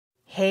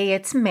Hey,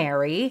 it's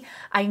Mary.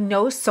 I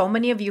know so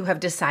many of you have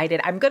decided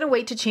I'm going to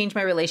wait to change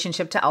my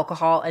relationship to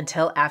alcohol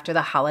until after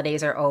the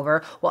holidays are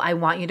over. Well, I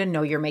want you to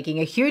know you're making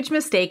a huge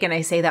mistake, and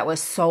I say that with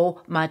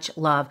so much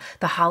love.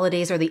 The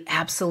holidays are the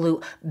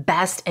absolute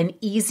best and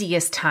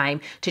easiest time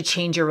to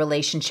change your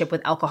relationship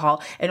with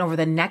alcohol. And over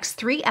the next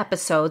 3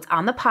 episodes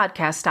on the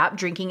podcast, Stop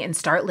Drinking and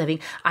Start Living,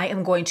 I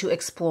am going to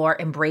explore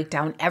and break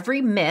down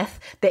every myth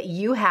that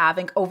you have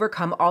and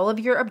overcome all of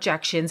your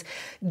objections,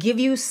 give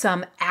you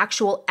some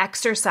actual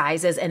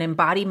exercises and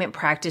embodiment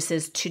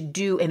practices to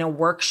do in a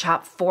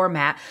workshop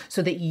format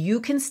so that you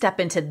can step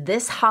into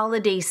this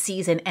holiday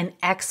season and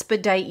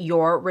expedite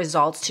your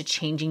results to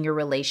changing your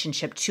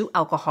relationship to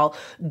alcohol.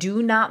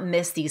 Do not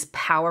miss these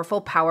powerful,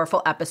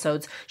 powerful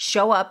episodes.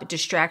 Show up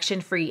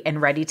distraction-free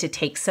and ready to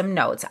take some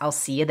notes. I'll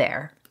see you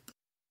there.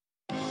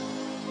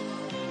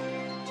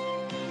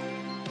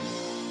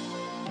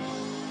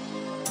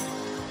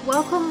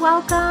 Welcome,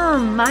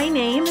 welcome. My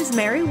name is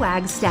Mary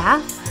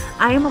Wagstaff.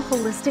 I am a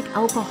holistic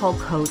alcohol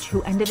coach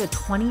who ended a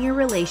 20-year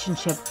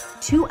relationship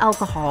to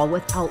alcohol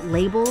without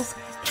labels,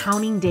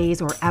 counting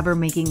days, or ever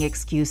making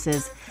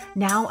excuses.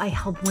 Now I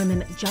help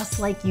women just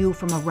like you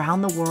from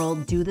around the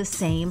world do the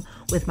same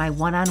with my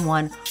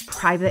one-on-one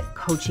private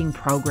coaching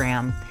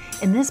program.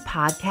 In this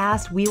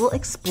podcast, we will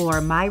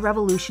explore my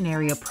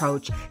revolutionary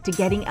approach to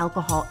getting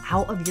alcohol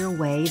out of your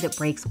way that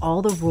breaks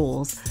all the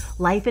rules,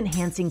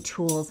 life-enhancing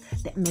tools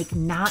that make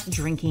not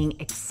drinking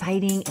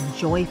exciting and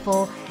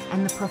joyful,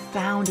 and the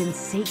profound and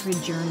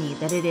sacred journey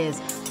that it is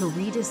to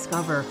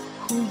rediscover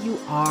who you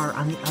are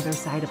on the other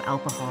side of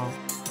alcohol.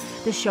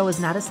 This show is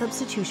not a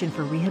substitution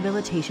for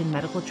rehabilitation,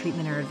 medical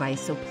treatment, or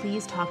advice, so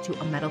please talk to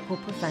a medical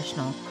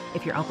professional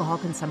if your alcohol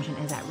consumption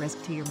is at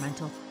risk to your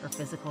mental or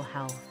physical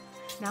health.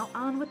 Now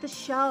on with the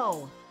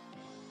show.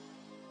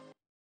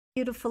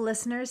 Beautiful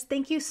listeners,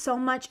 thank you so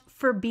much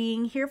for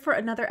being here for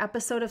another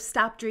episode of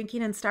Stop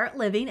Drinking and Start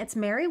Living. It's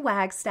Mary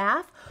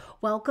Wagstaff.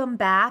 Welcome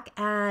back.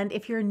 And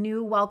if you're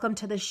new, welcome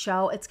to the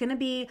show. It's going to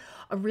be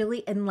a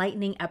really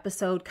enlightening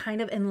episode,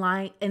 kind of in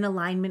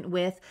alignment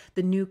with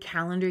the new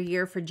calendar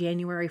year for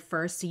January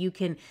 1st. So you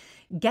can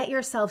get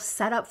yourself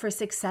set up for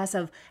success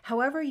of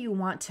however you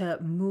want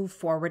to move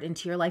forward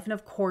into your life. And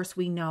of course,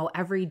 we know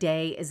every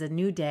day is a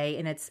new day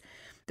and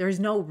there's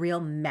no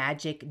real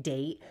magic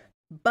date.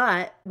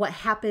 But what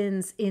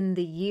happens in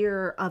the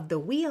year of the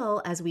wheel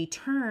as we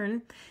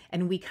turn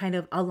and we kind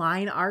of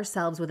align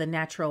ourselves with the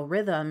natural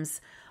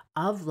rhythms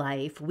of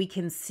life, we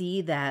can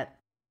see that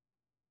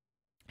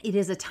it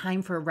is a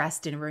time for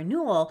rest and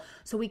renewal.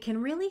 So we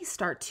can really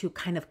start to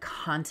kind of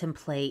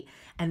contemplate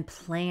and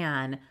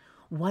plan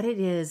what it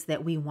is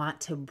that we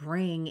want to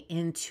bring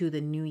into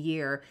the new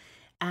year.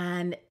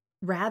 And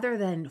rather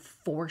than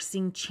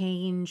forcing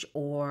change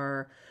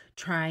or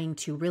trying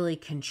to really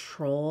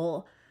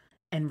control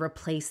and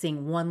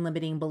replacing one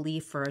limiting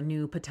belief for a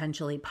new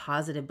potentially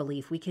positive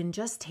belief, we can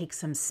just take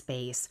some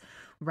space,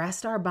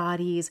 rest our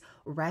bodies,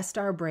 rest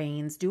our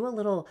brains, do a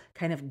little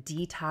kind of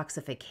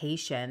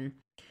detoxification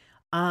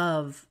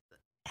of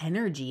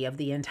energy of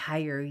the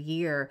entire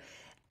year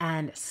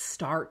and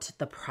start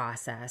the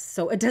process.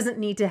 So it doesn't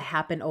need to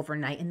happen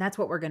overnight. And that's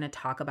what we're going to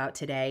talk about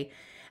today.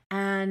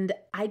 And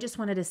I just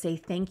wanted to say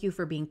thank you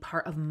for being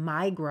part of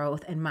my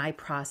growth and my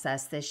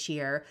process this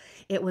year.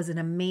 It was an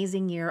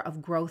amazing year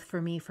of growth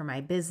for me, for my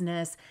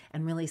business,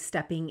 and really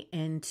stepping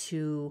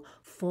into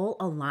full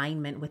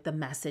alignment with the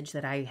message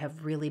that I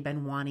have really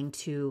been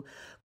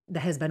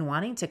that has been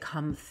wanting to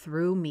come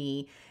through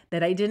me,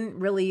 that I didn't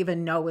really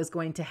even know was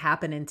going to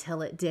happen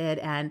until it did.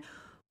 And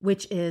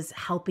which is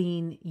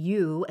helping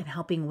you and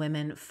helping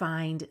women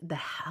find the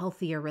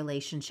healthier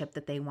relationship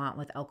that they want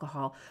with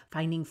alcohol,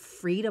 finding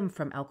freedom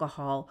from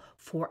alcohol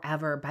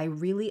forever by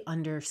really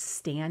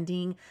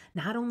understanding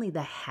not only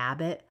the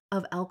habit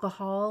of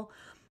alcohol,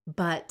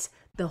 but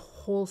the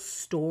whole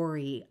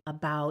story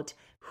about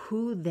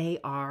who they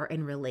are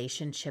in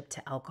relationship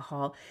to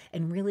alcohol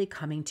and really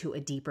coming to a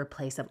deeper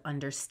place of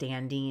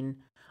understanding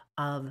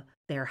of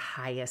their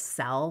highest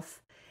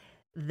self,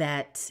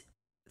 that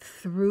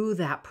through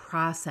that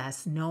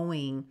process,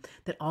 knowing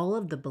that all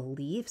of the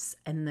beliefs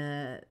and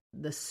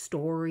the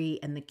story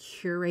and the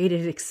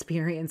curated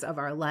experience of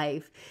our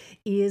life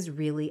is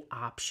really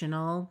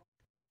optional,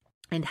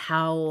 and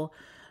how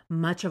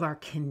much of our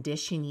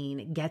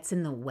conditioning gets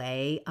in the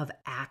way of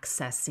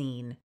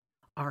accessing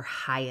our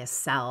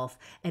highest self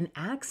and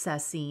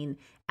accessing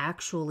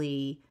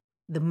actually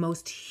the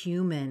most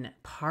human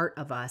part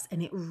of us.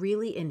 And it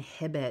really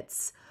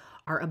inhibits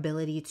our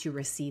ability to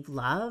receive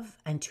love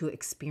and to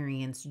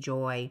experience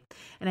joy.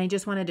 And I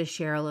just wanted to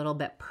share a little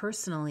bit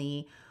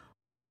personally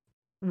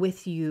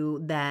with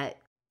you that,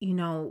 you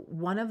know,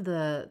 one of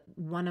the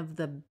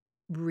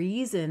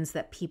reasons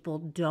that people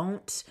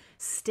don't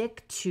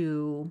stick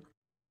to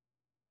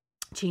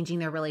changing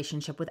their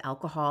relationship with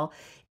alcohol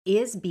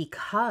is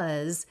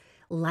because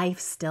life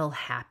still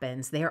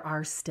happens. There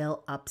are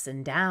still ups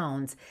and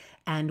downs,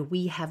 and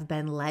we have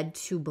been led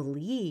to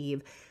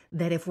believe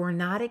that if we're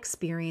not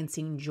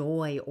experiencing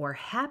joy or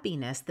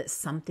happiness, that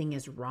something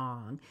is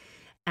wrong.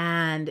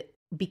 And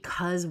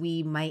because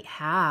we might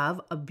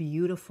have a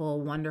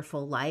beautiful,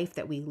 wonderful life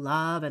that we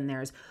love, and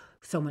there's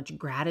so much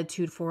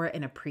gratitude for it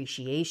and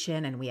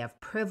appreciation, and we have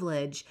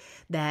privilege,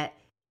 that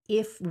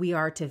if we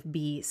are to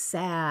be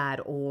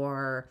sad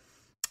or,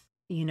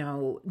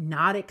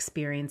 not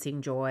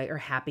experiencing joy or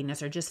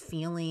happiness or just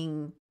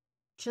feeling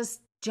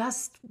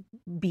just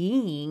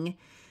being,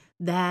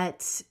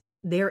 that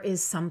there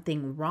is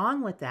something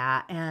wrong with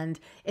that. And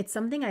it's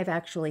something I've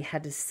actually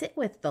had to sit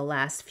with the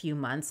last few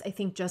months. I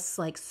think just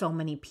like so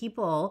many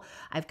people,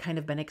 I've kind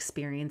of been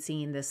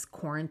experiencing this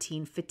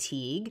quarantine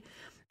fatigue,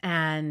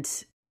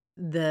 and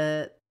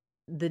the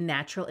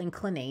natural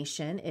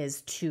inclination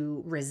is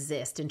to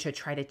resist and to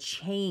try to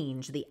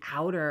change the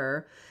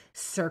outer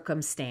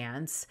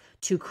circumstance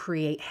to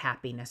create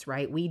happiness,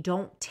 right? We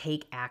don't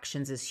take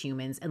actions as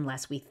humans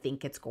unless we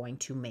think it's going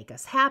to make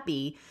us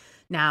happy.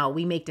 Now,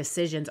 we make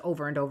decisions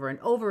over and over and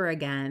over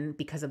again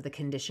because of the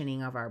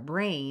conditioning of our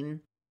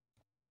brain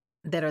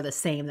that are the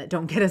same, that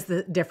don't get us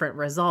the different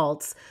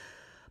results.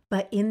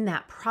 But in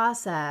that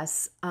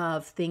process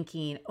of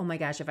thinking, oh my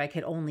gosh, if I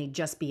could only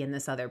just be in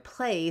this other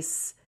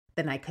place,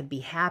 then I could be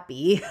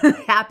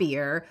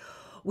happier,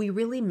 we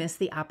really miss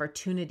the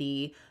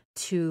opportunity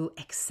to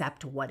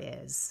accept what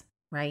is,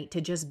 right?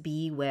 To just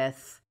be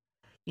with,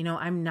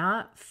 I'm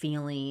not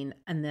feeling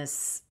in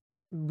this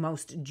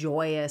most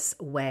joyous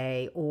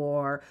way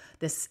or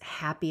this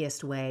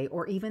happiest way,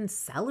 or even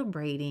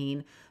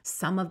celebrating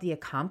some of the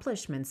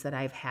accomplishments that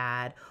I've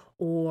had,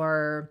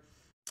 or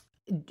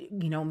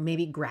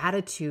maybe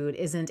gratitude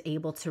isn't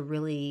able to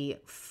really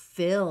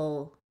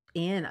fill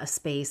in a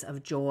space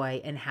of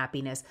joy and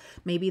happiness.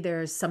 Maybe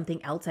there's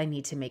something else I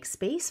need to make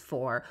space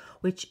for,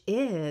 which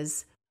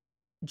is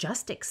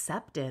just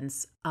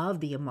acceptance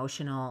of the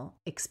emotional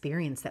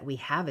experience that we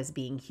have as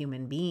being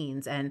human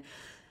beings. And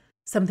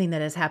something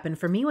that has happened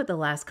for me with the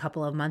last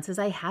couple of months is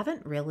I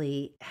haven't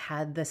really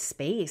had the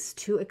space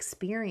to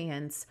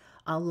experience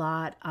a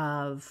lot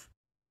of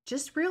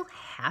just real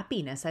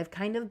happiness. I've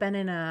kind of been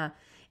in a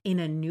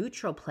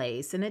neutral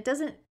place, and it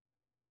doesn't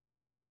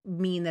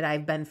mean that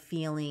I've been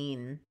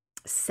feeling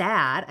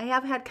sad. I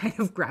have had kind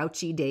of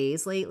grouchy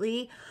days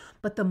lately,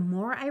 but the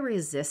more I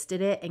resisted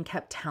it and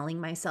kept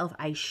telling myself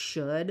I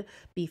should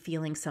be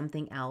feeling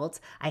something else,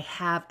 I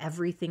have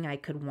everything I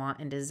could want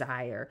and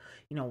desire,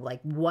 like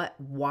what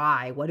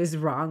is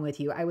wrong with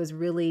you? I was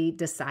really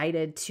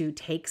decided to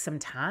take some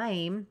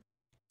time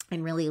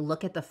and really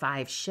look at the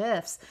 5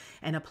 shifts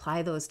and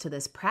apply those to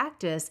this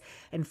practice.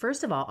 And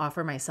first of all,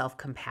 offer myself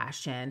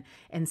compassion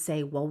and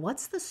say, well,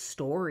 what's the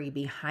story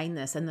behind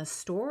this? And the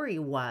story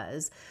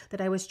was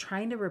that I was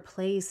trying to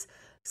replace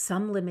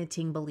some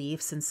limiting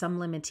beliefs and some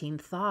limiting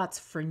thoughts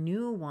for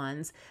new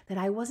ones that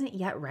I wasn't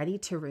yet ready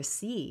to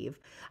receive.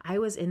 I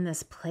was in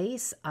this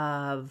place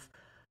of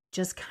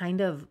just kind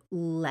of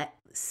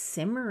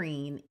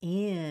simmering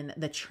in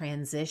the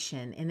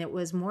transition. And it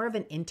was more of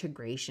an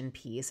integration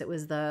piece. It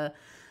was the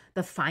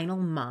final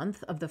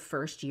month of the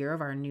first year of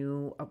our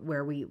new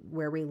where we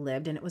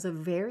lived, and it was a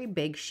very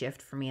big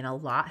shift for me, and a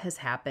lot has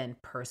happened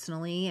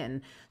personally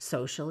and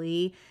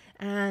socially,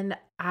 and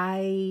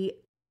I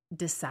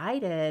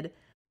decided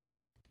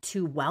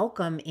to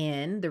welcome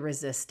in the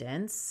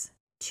resistance,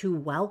 to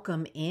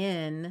welcome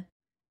in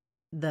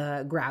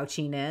the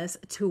grouchiness,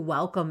 to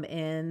welcome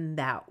in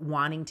that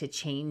wanting to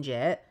change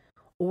it,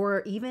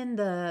 or even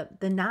the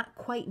not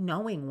quite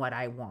knowing what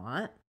I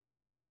want,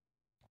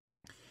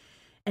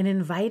 and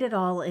invite it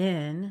all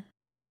in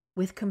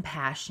with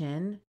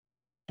compassion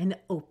and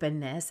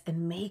openness,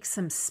 and make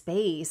some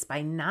space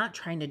by not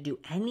trying to do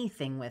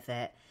anything with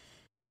it.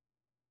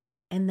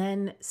 And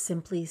then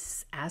simply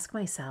ask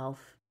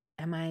myself,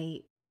 am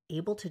I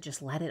able to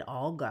just let it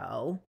all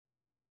go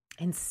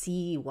and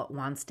see what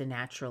wants to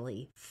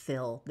naturally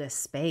fill this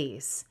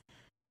space?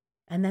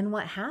 And then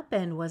what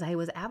happened was I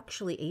was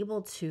actually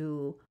able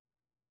to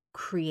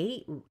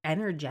create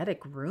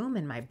energetic room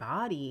in my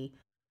body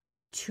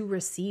to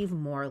receive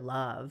more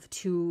love,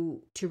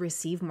 to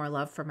receive more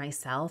love for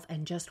myself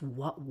and just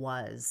what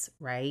was,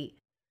 right?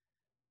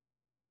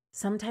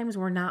 Sometimes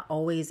we're not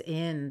always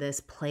in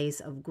this place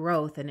of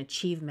growth and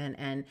achievement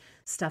and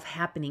stuff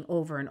happening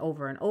over and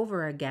over and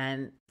over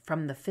again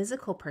from the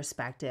physical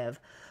perspective,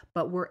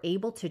 but we're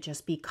able to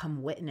just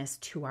become witness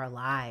to our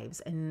lives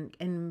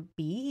and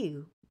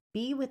be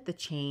with the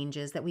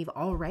changes that we've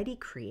already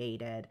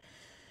created.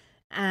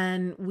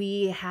 And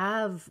we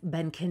have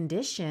been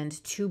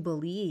conditioned to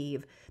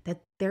believe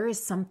that there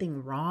is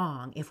something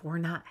wrong if we're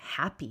not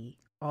happy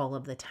all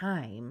of the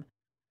time.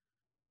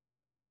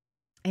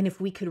 And if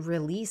we could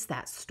release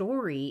that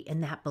story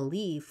and that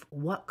belief,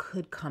 what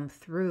could come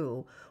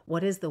through?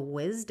 What is the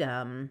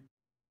wisdom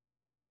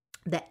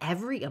that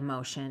every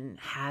emotion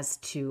has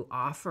to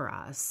offer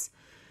us?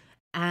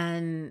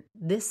 And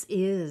this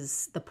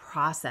is the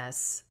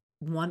process,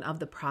 one of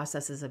the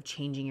processes of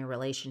changing your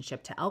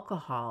relationship to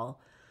alcohol,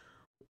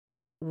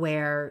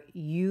 where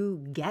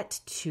you get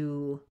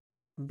to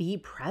be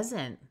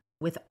present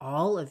with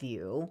all of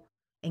you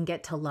and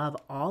get to love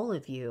all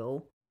of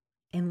you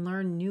and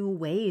learn new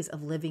ways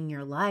of living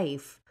your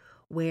life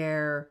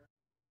where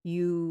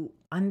You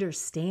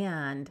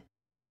understand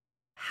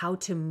how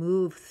to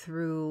move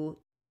through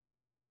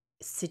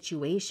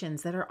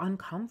situations that are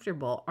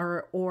uncomfortable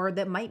or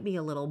that might be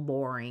a little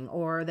boring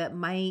or that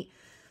might,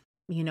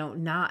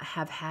 not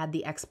have had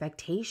the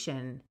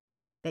expectation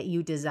that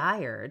you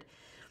desired.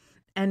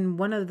 And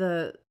one of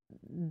the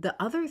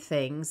other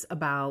things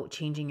about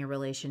changing your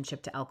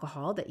relationship to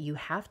alcohol that you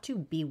have to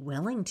be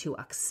willing to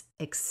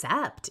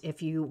accept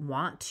if you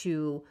want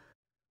to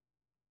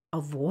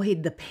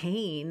avoid the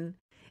pain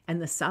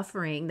and the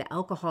suffering that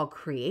alcohol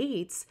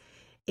creates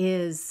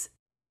is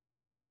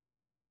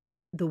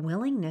the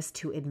willingness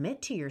to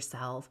admit to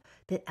yourself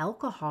that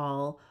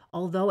alcohol,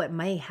 although it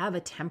may have a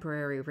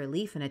temporary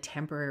relief and a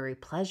temporary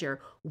pleasure,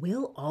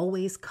 will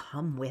always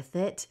come with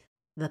it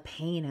the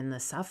pain and the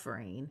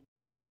suffering.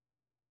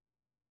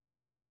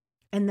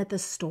 And that the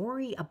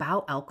story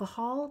about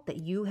alcohol that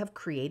you have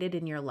created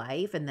in your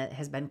life and that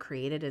has been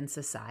created in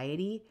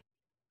society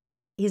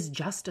is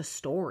just a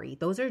story.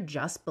 Those are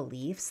just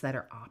beliefs that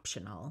are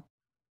optional.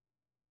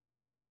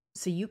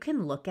 So you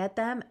can look at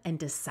them and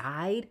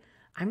decide,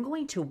 I'm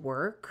going to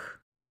work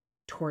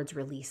towards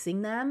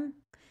releasing them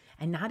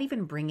and not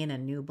even bring in a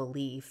new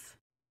belief,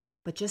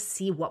 but just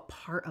see what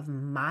part of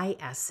my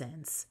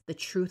essence, the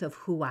truth of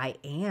who I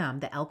am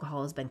that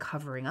alcohol has been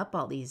covering up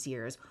all these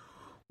years,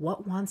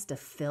 what wants to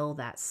fill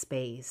that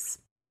space.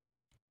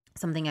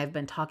 Something I've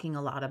been talking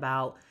a lot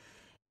about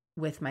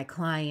with my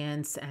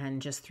clients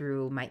and just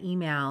through my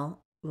email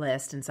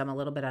list and some a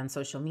little bit on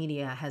social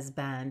media has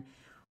been,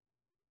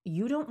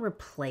 you don't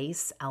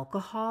replace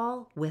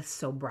alcohol with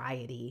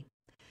sobriety.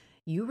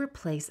 You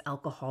replace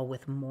alcohol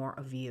with more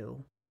of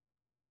you.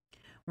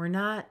 We're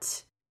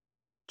not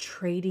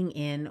trading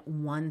in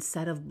one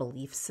set of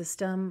belief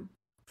system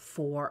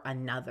for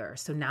another.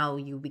 So now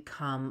you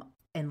become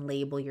and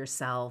label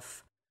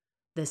yourself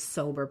this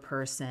sober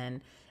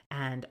person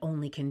and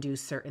only can do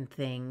certain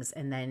things.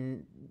 And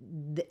then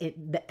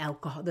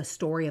the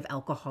story of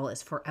alcohol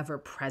is forever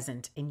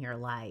present in your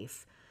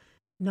life.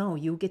 No,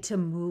 you get to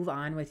move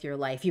on with your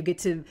life. You get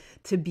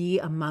to be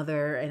a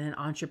mother and an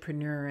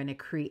entrepreneur and a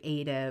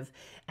creative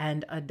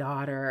and a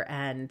daughter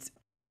and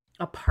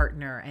a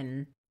partner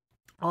and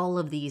all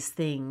of these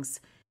things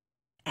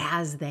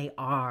as they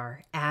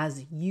are,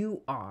 as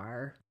you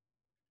are.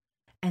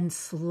 And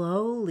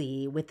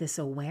slowly with this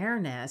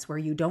awareness where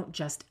you don't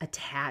just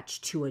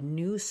attach to a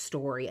new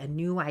story, a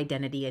new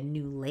identity, a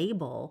new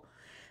label,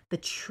 the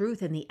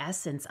truth and the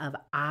essence of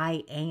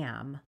I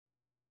am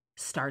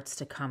starts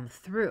to come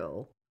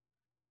through,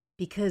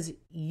 because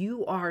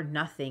you are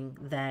nothing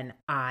than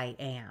I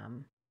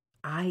am.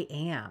 I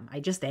am. I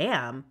just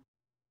am.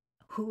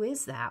 Who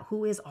is that?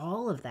 Who is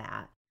all of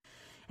that?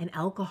 And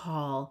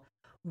alcohol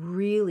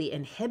really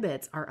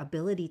inhibits our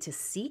ability to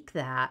seek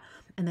that.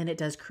 And then it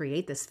does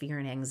create this fear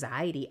and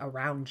anxiety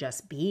around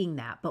just being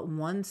that. But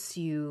once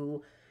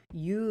you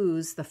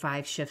use the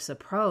 5 shifts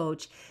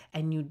approach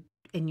and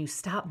you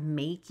stop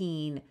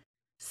making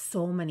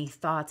so many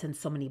thoughts and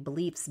so many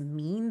beliefs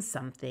mean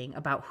something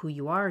about who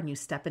you are, and you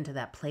step into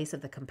that place of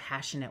the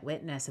compassionate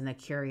witness and the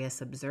curious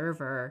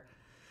observer,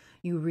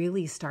 you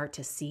really start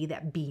to see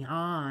that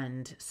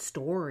beyond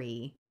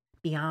story,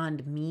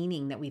 beyond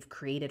meaning that we've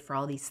created for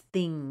all these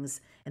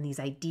things and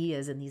these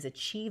ideas and these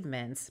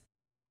achievements,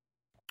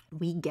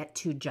 we get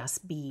to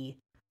just be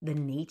the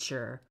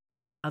nature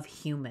of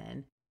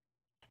human.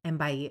 And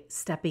by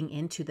stepping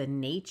into the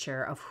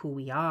nature of who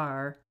we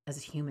are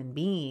as human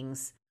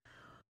beings,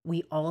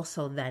 we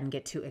also then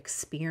get to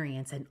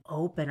experience and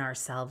open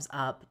ourselves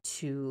up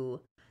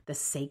to the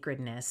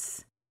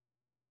sacredness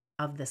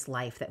of this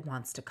life that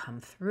wants to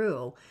come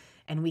through.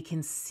 And we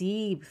can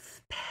see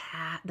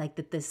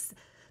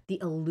the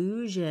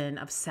illusion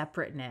of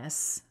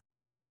separateness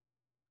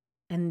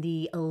and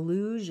the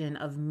illusion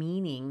of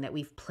meaning that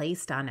we've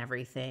placed on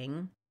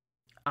everything,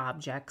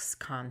 objects,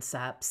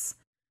 concepts,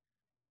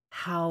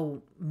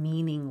 how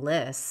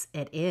meaningless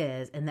it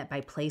is, and that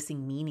by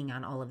placing meaning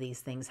on all of these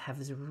things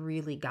has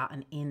really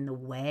gotten in the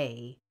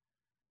way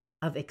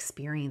of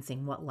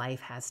experiencing what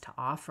life has to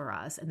offer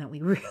us, and that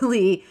we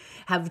really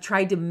have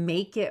tried to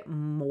make it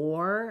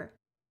more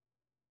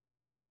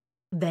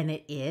than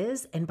it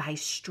is. And by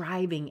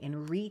striving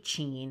and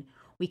reaching,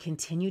 we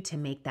continue to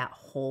make that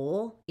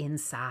hole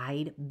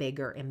inside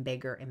bigger and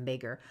bigger and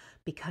bigger.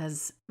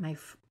 Because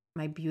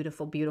my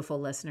beautiful, beautiful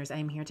listeners,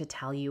 I'm here to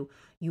tell you,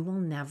 you will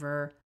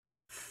never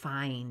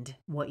find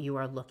what you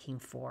are looking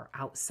for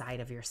outside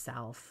of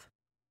yourself.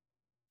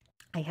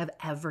 I have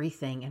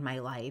everything in my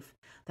life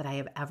that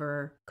I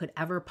could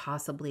ever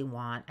possibly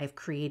want. I've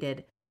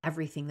created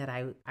everything that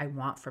I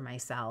want for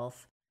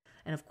myself.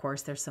 And of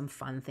course, there's some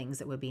fun things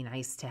that would be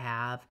nice to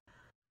have,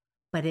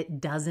 but it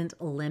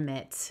doesn't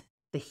limit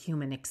the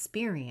human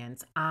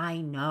experience. I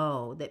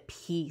know that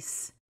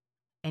peace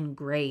and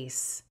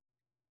grace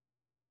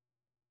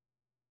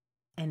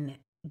and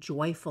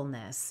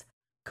joyfulness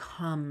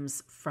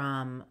comes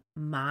from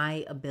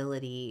my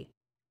ability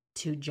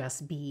to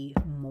just be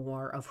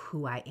more of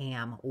who I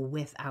am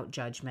without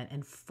judgment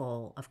and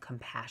full of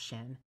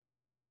compassion.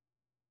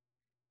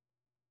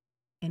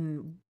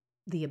 And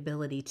the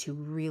ability to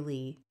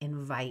really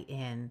invite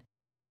in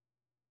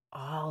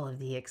all of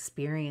the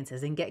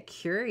experiences and get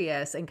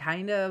curious and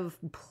kind of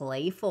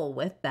playful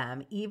with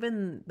them,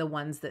 even the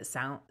ones that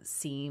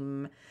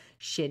seem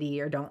shitty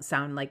or don't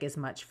sound like as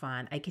much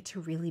fun. I get to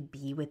really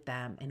be with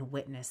them and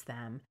witness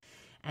them.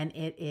 And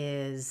it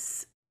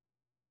is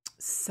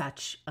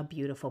such a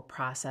beautiful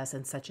process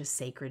and such a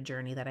sacred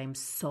journey that I'm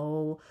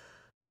so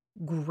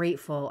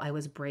grateful I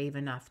was brave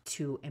enough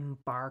to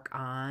embark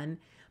on.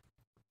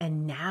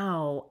 And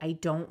now I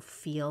don't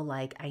feel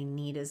like I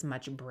need as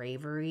much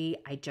bravery.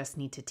 I just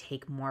need to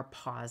take more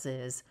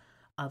pauses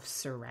of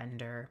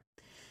surrender.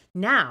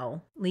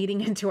 Now, leading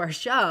into our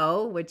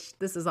show, which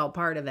this is all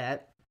part of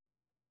it,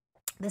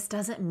 this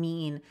doesn't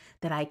mean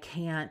that I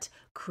can't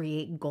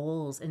create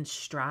goals and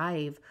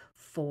strive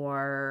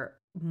for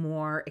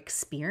more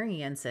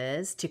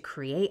experiences to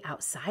create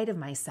outside of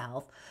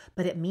myself.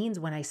 But it means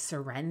when I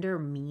surrender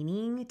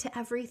meaning to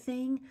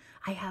everything,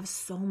 I have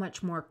so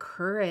much more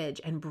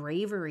courage and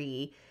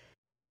bravery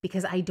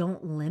because I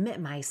don't limit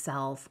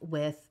myself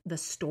with the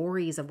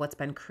stories of what's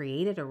been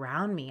created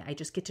around me. I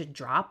just get to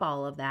drop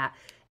all of that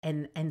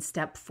and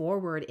step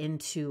forward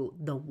into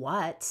the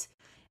what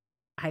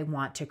I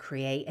want to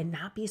create and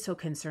not be so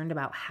concerned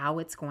about how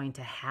it's going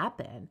to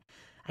happen.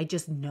 I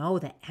just know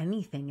that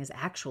anything is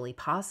actually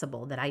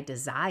possible that I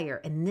desire.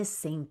 And this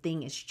same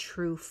thing is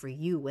true for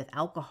you with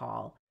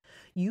alcohol.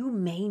 You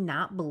may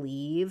not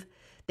believe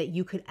that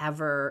you could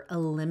ever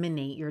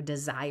eliminate your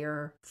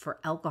desire for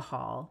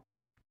alcohol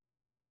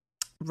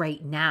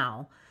right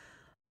now.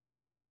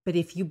 But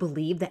if you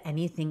believe that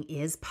anything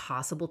is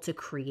possible to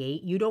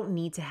create, you don't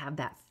need to have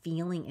that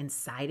feeling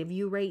inside of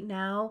you right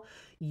now.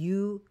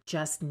 You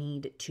just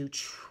need to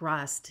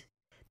trust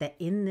that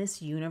in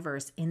this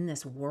universe, in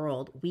this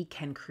world, we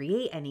can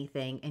create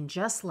anything. And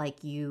just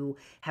like you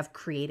have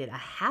created a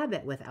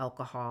habit with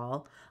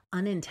alcohol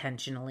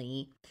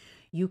unintentionally,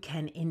 you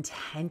can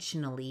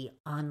intentionally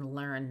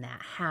unlearn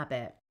that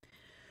habit.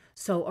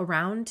 So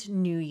around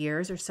New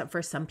Year's, or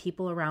for some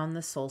people around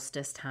the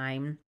solstice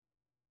time,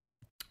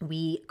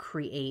 we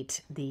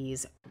create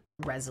these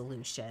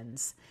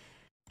resolutions.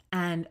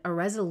 And a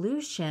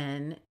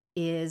resolution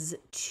is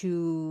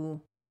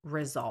to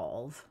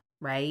resolve,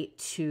 right?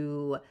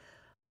 To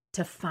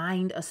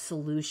find a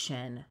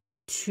solution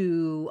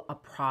to a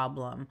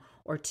problem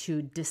or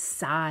to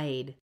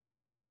decide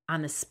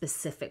on a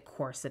specific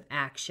course of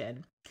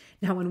action.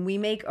 Now, when we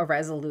make a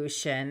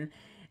resolution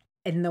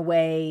in the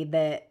way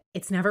that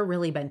it's never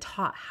really been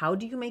taught, how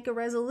do you make a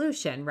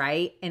resolution,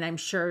 right? And I'm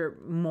sure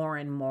more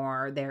and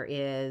more there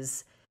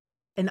is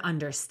an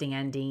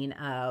understanding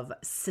of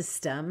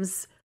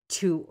systems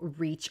to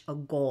reach a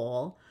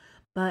goal,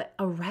 but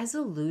a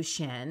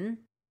resolution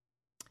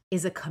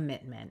is a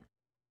commitment.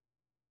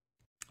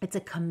 It's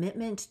a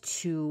commitment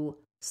to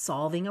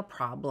solving a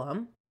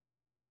problem,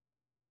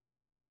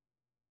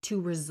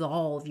 to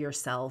resolve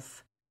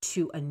yourself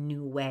to a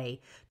new way,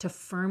 to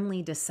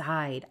firmly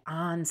decide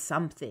on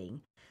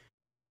something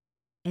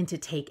and to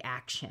take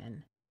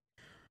action.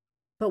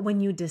 But when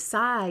you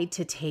decide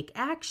to take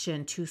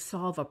action to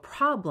solve a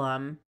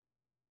problem,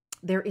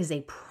 there is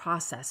a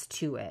process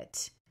to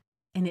it,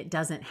 and it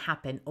doesn't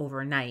happen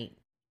overnight,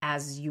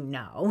 as you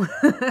know.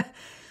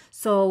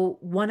 So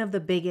one of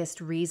the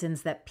biggest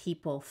reasons that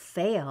people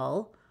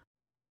fail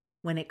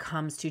when it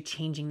comes to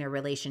changing their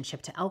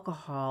relationship to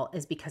alcohol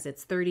is because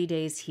it's 30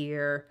 days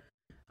here,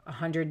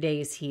 100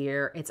 days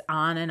here, it's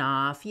on and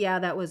off. Yeah,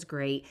 that was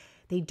great.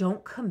 They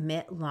don't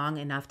commit long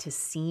enough to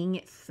seeing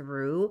it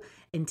through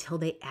until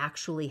they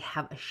actually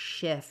have a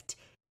shift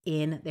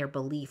in their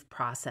belief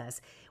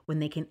process, when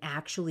they can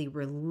actually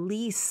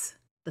release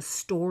the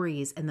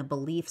stories and the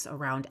beliefs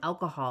around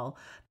alcohol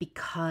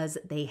because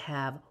they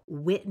have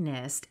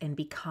witnessed and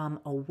become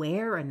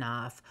aware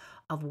enough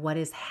of what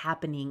is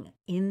happening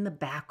in the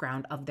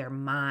background of their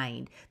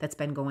mind that's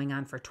been going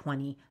on for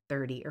 20,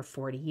 30, or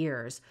 40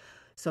 years.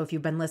 So if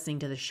you've been listening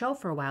to the show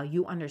for a while,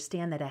 you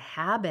understand that a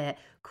habit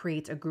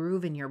creates a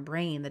groove in your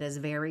brain that is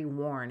very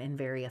worn and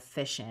very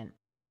efficient.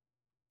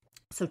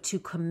 So to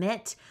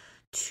commit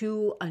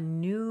to a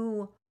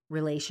new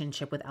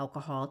relationship with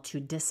alcohol, to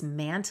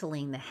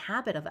dismantling the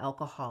habit of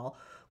alcohol,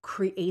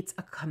 creates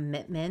a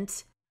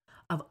commitment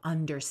of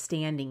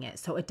understanding it.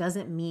 So it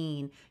doesn't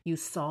mean you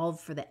solve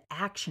for the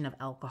action of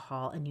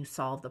alcohol and you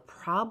solve the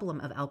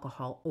problem of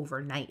alcohol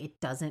overnight. It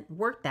doesn't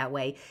work that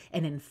way.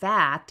 And in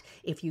fact,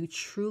 if you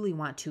truly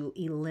want to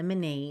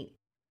eliminate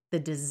the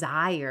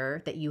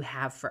desire that you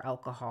have for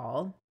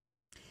alcohol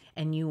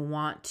and you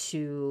want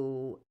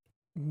to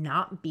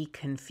not be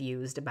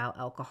confused about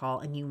alcohol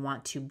and you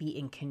want to be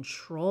in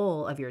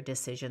control of your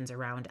decisions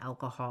around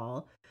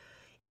alcohol,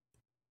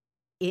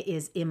 it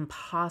is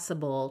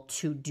impossible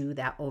to do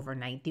that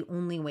overnight. The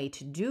only way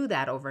to do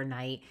that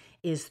overnight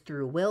is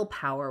through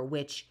willpower,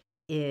 which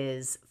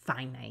is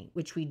finite,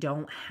 which we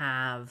don't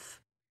have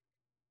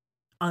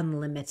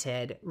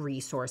unlimited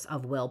resource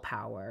of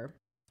willpower.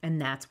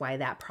 And that's why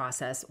that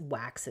process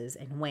waxes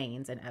and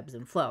wanes and ebbs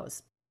and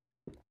flows.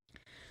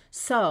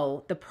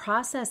 So the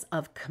process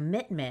of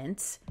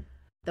commitment,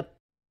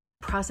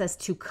 process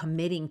to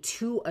committing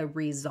to a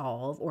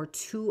resolve or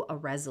to a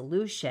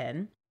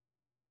resolution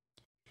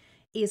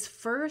is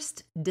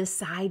first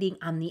deciding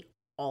on the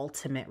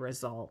ultimate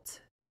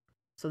result.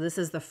 So this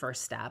is the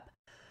first step.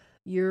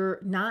 You're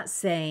not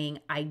saying,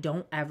 I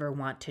don't ever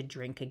want to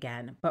drink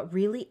again, but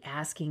really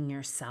asking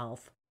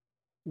yourself,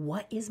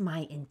 what is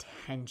my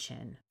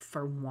intention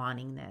for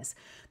wanting this?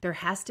 There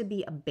has to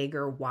be a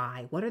bigger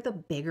why. What are the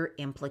bigger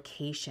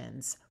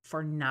implications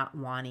for not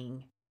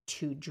wanting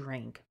to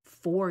drink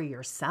for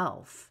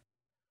yourself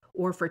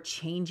or for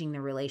changing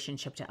the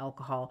relationship to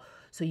alcohol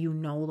so you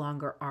no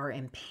longer are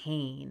in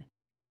pain?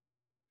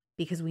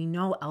 Because we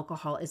know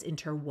alcohol is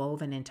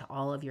interwoven into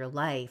all of your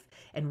life.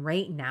 And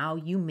right now,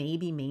 you may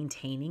be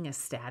maintaining a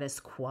status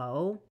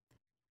quo,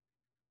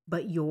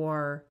 but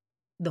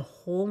the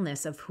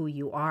wholeness of who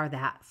you are,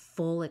 that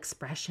full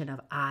expression of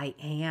I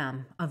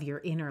am, of your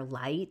inner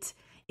light,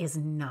 is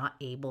not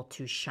able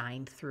to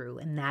shine through.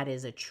 And that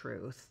is a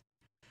truth.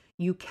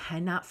 You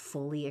cannot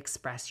fully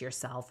express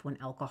yourself when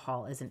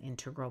alcohol is an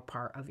integral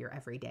part of your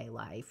everyday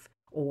life,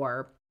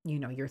 or,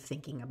 you're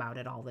thinking about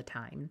it all the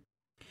time.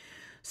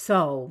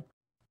 So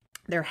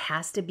there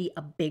has to be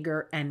a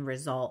bigger end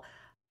result.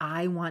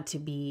 I want to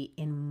be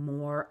in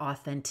more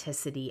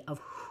authenticity of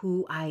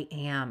who I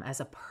am as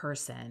a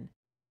person.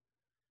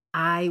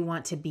 I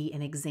want to be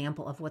an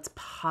example of what's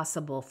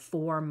possible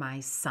for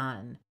my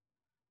son.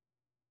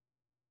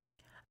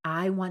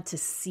 I want to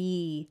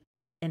see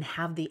and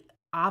have the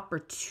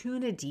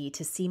opportunity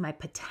to see my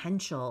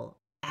potential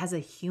as a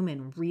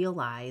human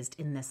realized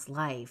in this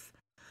life.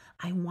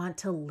 I want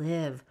to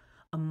live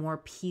a more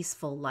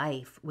peaceful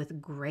life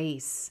with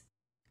grace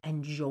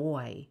and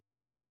joy.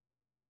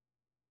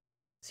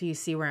 So you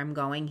see where I'm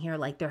going here?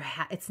 Like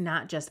it's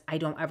not just, I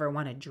don't ever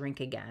want to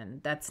drink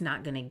again. That's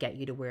not going to get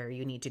you to where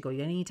you need to go.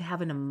 You need to have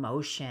an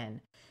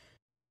emotion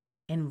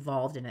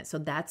involved in it. So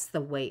that's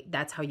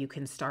how you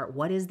can start.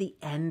 What is the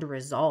end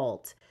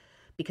result?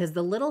 Because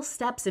the little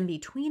steps in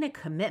between a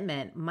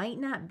commitment might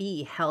not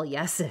be hell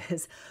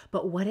yeses,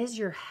 but what is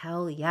your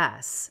hell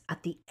yes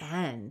at the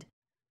end?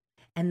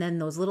 And then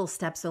those little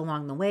steps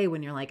along the way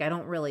when you're like, I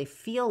don't really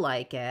feel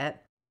like it,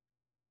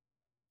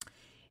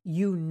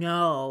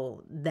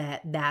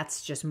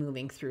 that's just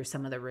moving through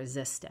some of the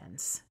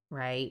resistance,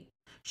 right?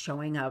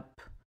 Showing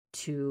up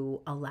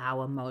to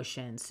allow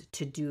emotions,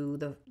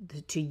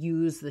 to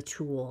use the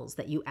tools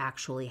that you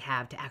actually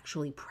have, to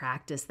actually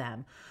practice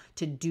them,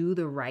 to do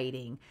the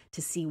writing,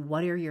 to see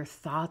what are your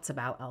thoughts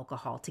about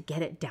alcohol, to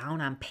get it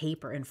down on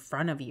paper in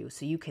front of you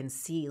so you can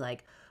see,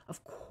 like,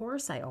 of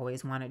course I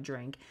always want to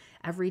drink.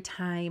 Every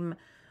time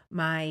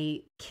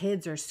my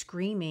kids are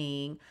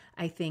screaming,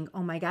 I think,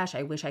 oh my gosh,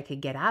 I wish I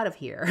could get out of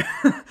here,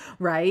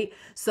 right?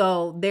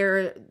 So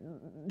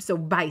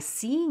by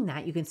seeing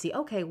that, you can see,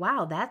 okay,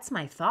 wow, that's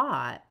my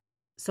thought.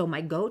 So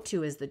my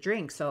go-to is the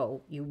drink.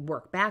 So you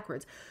work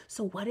backwards.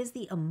 So what is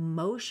the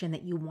emotion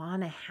that you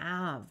want to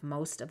have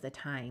most of the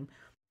time?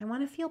 I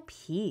want to feel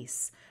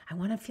peace. I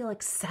want to feel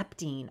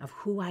accepting of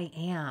who I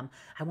am.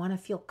 I want to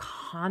feel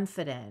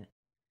confident.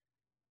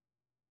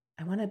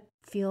 I want to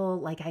feel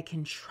like I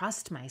can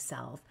trust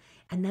myself.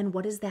 And then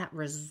what does that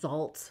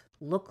result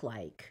look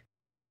like?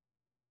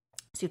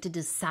 So you have to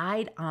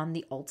decide on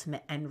the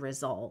ultimate end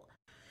result.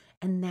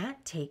 And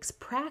that takes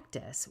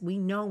practice. We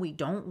know we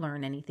don't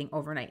learn anything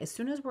overnight. As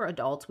soon as we're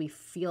adults, we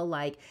feel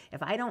like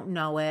if I don't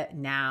know it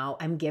now,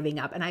 I'm giving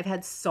up. And I've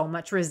had so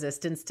much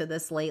resistance to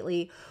this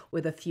lately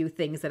with a few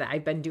things that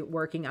I've been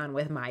working on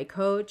with my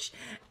coach.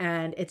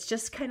 And it's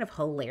just kind of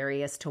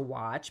hilarious to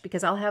watch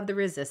because I'll have the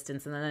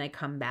resistance and then I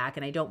come back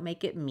and I don't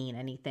make it mean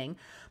anything.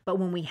 But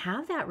when we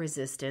have that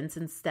resistance,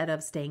 instead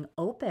of staying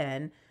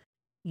open,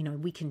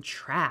 we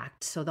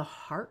contract. So the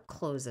heart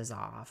closes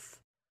off.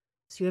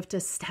 So you have to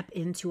step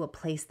into a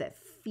place that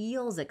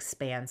feels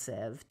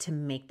expansive to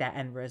make that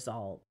end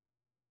result.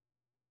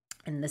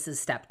 And this is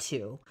step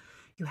 2.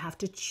 You have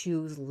to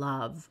choose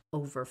love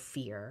over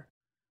fear.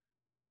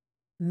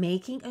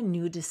 Making a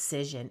new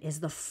decision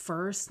is the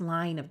first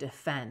line of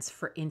defense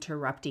for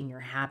interrupting your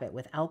habit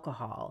with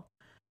alcohol.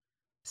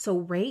 So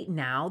right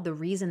now, the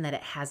reason that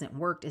it hasn't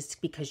worked is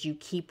because you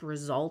keep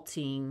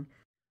resolving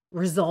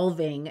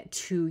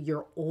to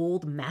your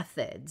old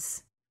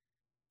methods,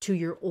 to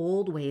your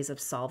old ways of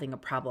solving a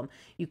problem.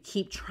 You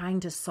keep trying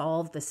to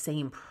solve the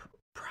same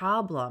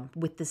problem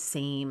with the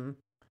same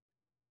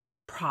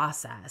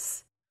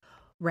process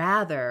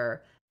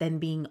rather than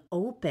being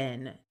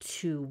open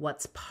to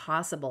what's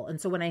possible. And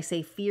so when I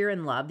say fear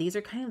and love, these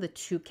are kind of the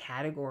two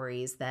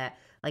categories that,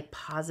 like,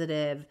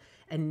 positive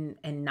and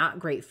not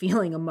great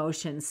feeling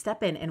emotions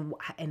step in.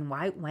 And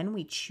why, when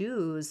we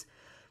choose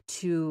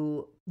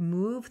to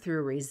move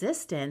through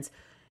resistance,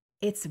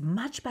 it's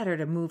much better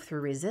to move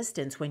through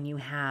resistance when you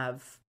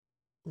have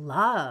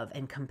love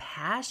and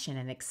compassion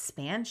and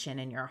expansion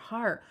in your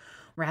heart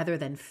rather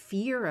than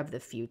fear of the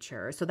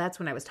future. So that's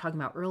when I was talking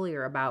about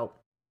earlier about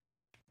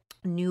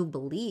new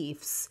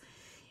beliefs.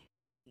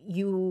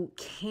 You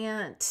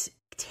can't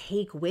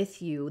take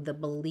with you the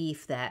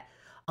belief that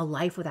a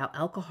life without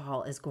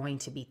alcohol is going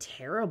to be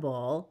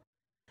terrible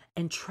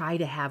and try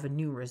to have a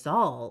new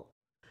result.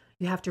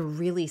 You have to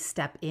really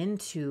step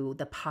into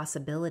the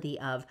possibility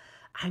of,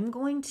 I'm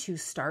going to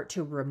start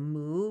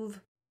to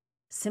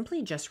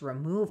simply just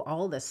remove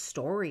all the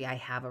story I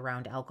have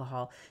around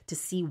alcohol to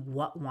see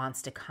what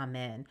wants to come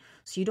in.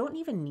 So you don't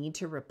even need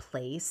to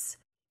replace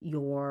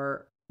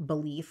your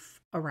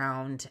belief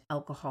around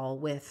alcohol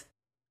with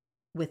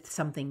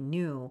something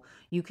new.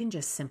 You can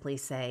just simply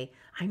say,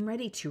 I'm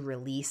ready to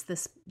release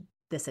this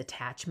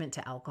attachment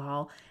to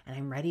alcohol, and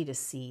I'm ready to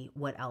see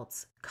what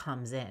else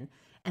comes in.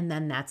 And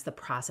then that's the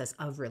process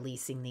of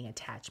releasing the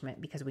attachment,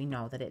 because we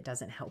know that it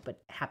doesn't help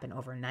it happen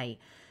overnight.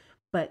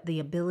 But the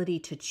ability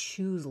to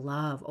choose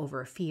love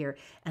over fear,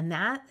 and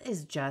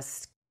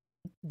that's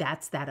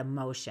that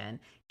emotion,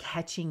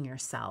 catching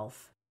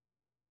yourself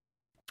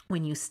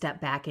when you step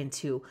back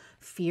into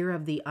fear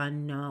of the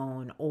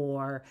unknown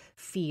or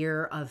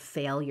fear of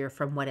failure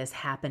from what has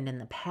happened in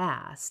the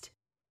past.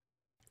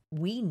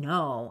 We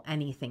know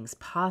anything's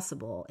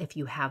possible if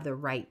you have the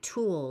right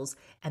tools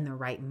and the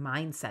right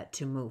mindset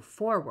to move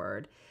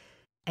forward.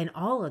 And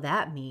all of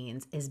that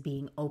means is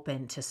being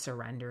open to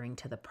surrendering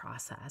to the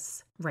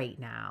process right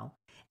now.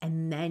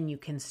 And then you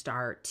can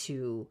start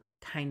to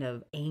kind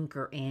of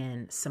anchor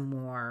in some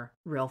more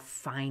real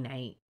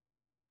finite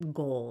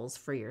goals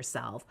for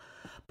yourself.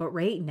 But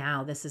right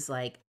now, this is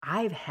like,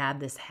 I've had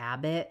this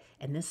habit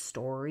and this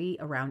story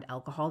around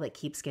alcohol that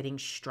keeps getting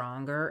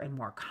stronger and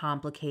more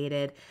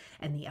complicated.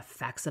 And the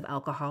effects of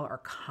alcohol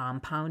are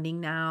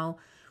compounding now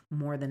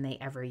more than they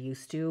ever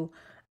used to.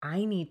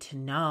 I need to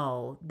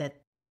know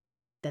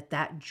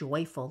that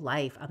joyful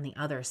life on the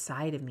other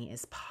side of me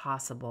is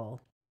possible.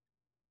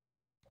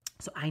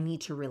 So I need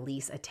to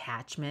release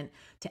attachment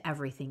to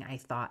everything I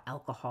thought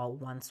alcohol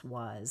once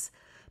was,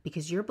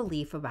 because your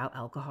belief about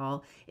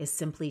alcohol is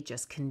simply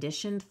just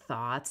conditioned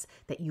thoughts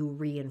that you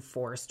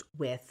reinforced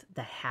with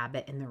the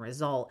habit and the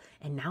result.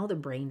 And now the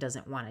brain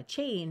doesn't want to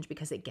change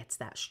because it gets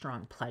that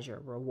strong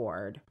pleasure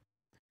reward.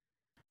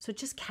 So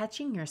just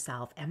catching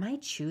yourself, am I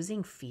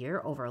choosing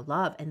fear over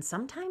love? And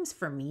sometimes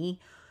for me,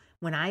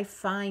 when I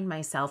find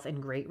myself in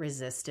great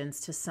resistance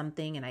to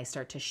something and I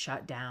start to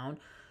shut down,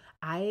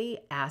 I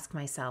ask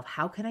myself,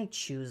 how can I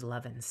choose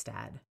love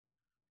instead?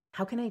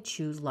 How can I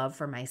choose love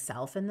for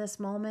myself in this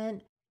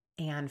moment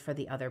and for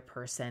the other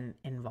person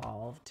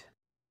involved?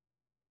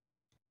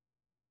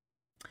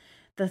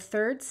 The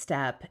third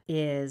step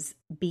is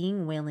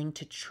being willing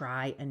to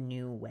try a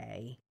new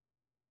way.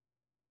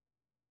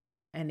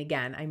 And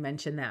again, I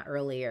mentioned that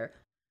earlier.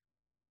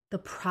 The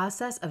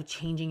process of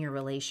changing your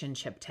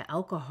relationship to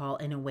alcohol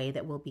in a way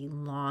that will be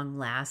long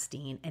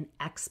lasting and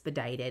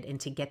expedited, and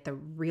to get the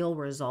real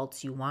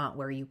results you want,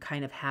 where you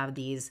kind of have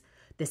this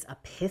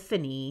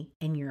epiphany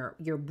and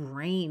your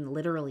brain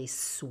literally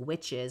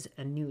switches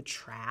a new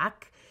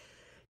track,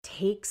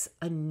 takes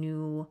a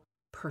new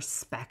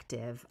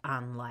perspective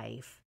on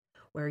life,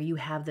 where you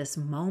have this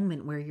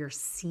moment where you're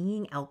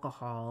seeing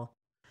alcohol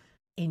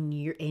in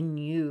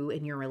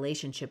your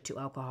relationship to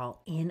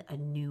alcohol in a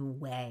new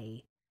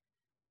way,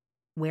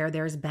 where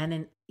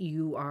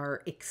you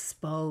are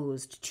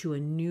exposed to a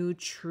new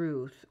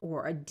truth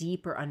or a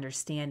deeper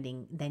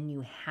understanding than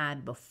you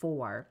had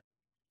before.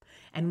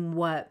 And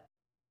what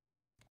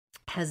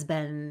has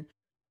been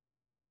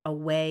a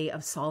way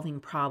of solving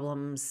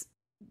problems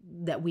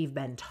that we've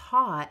been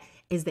taught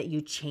is that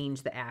you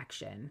change the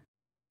action,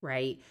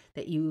 right?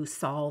 That you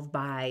solve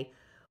by,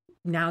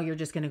 now you're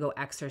just going to go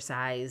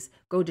exercise,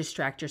 go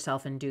distract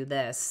yourself and do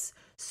this,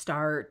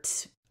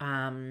 start,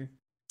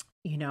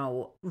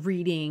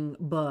 reading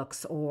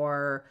books,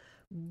 or,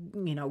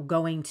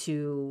 going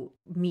to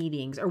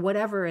meetings, or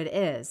whatever it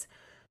is.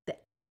 The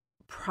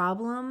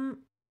problems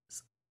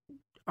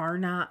are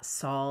not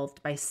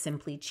solved by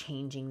simply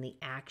changing the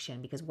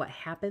action, because what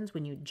happens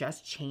when you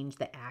just change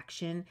the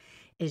action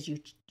is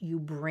you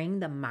bring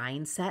the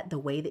mindset, the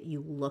way that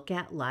you look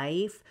at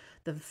life,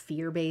 the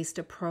fear-based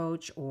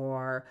approach,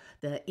 or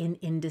the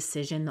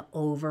indecision, the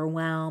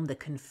overwhelm, the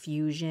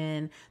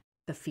confusion,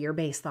 the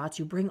fear-based thoughts,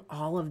 you bring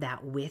all of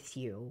that with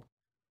you.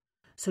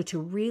 So to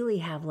really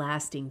have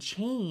lasting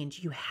change,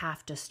 you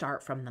have to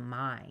start from the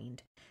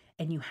mind,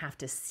 and you have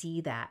to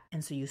see that.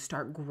 And so you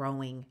start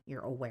growing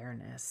your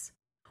awareness.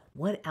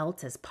 What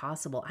else is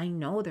possible? I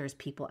know there's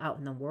people out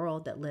in the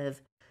world that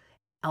live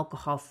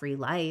alcohol-free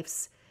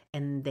lives,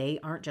 and they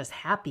aren't just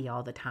happy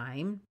all the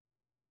time.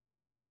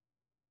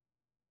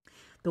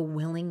 The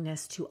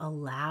willingness to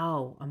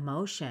allow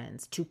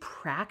emotions, to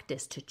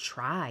practice, to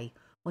try.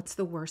 What's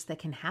the worst that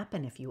can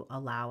happen if you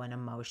allow an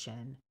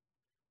emotion?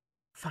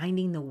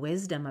 Finding the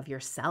wisdom of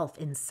yourself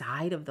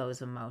inside of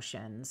those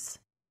emotions.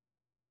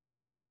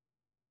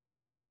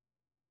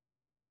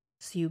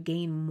 So you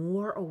gain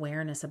more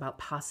awareness about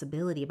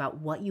possibility, about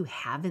what you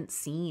haven't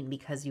seen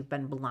because you've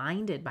been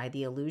blinded by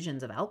the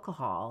illusions of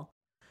alcohol.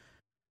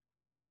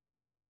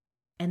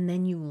 And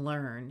then you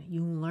learn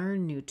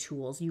new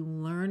tools, you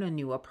learn a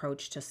new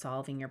approach to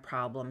solving your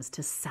problems,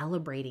 to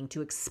celebrating,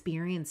 to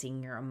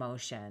experiencing your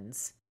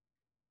emotions,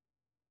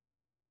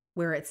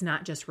 where it's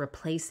not just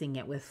replacing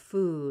it with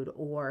food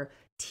or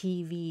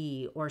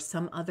TV or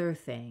some other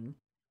thing,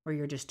 where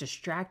you're just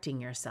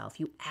distracting yourself.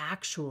 You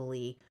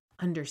actually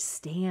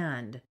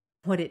understand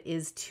what it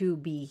is to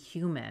be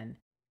human.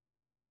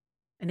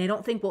 And I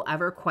don't think we'll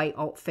ever quite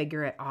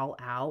figure it all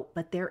out,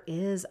 but there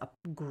is a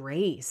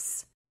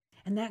grace.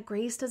 And that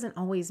grace doesn't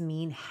always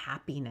mean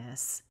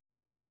happiness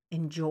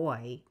and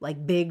joy,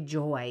 like big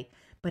joy,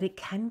 but it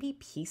can be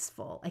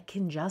peaceful. It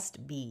can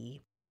just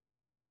be.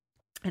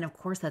 And of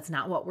course, that's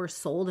not what we're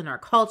sold in our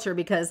culture,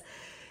 because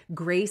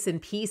grace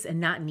and peace and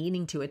not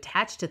needing to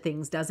attach to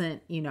things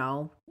doesn't,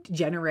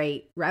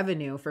 generate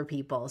revenue for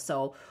people.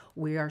 So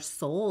we are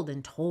sold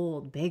and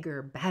told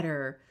bigger,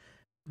 better,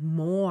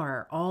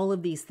 more, all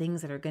of these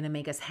things that are going to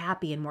make us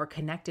happy and more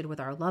connected with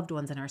our loved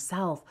ones and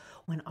ourselves,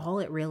 when all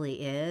it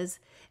really is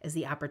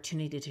the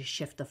opportunity to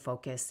shift the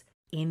focus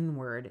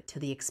inward to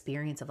the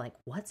experience of like,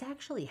 what's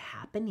actually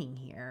happening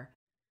here?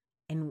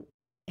 And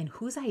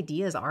whose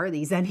ideas are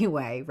these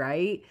anyway,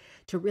 right?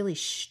 To really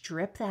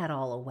strip that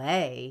all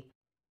away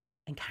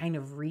and kind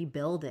of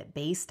rebuild it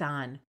based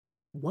on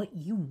what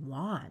you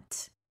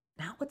want,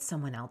 not what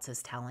someone else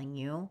is telling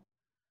you.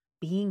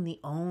 Being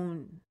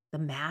the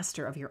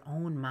master of your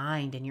own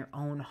mind and your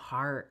own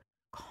heart,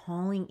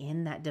 calling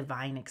in that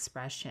divine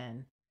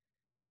expression.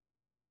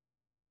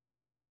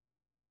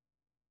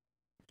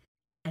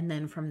 And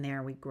then from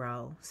there we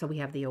grow. So we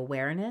have the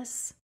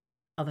awareness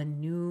of a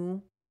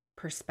new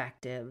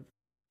perspective,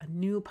 a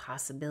new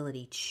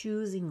possibility,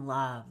 choosing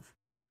love.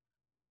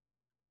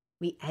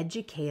 We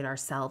educate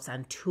ourselves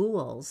on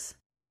tools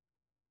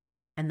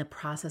and the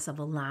process of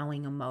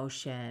allowing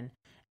emotion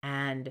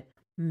and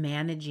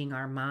managing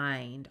our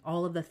mind,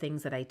 all of the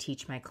things that I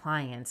teach my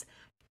clients,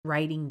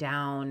 writing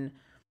down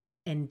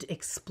and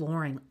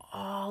exploring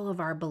all of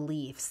our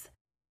beliefs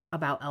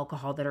about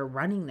alcohol that are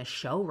running the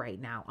show right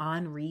now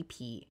on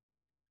repeat.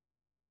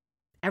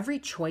 Every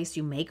choice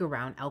you make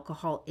around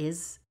alcohol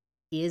is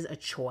a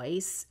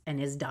choice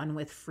and is done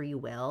with free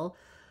will,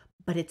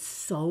 but it's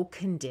so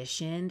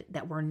conditioned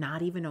that we're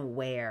not even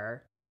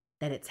aware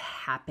that it's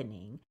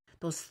happening.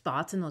 Those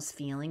thoughts and those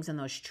feelings and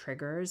those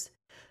triggers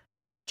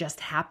just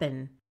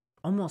happen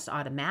almost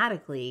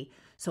automatically.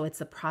 So it's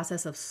the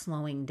process of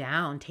slowing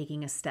down,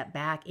 taking a step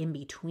back in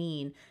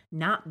between,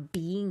 not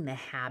being the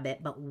habit,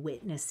 but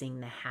witnessing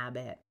the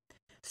habit,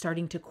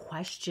 starting to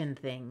question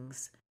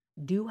things.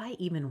 Do I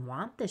even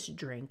want this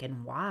drink,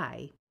 and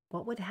why?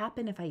 What would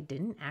happen if I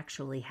didn't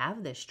actually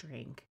have this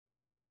drink?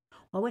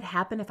 What would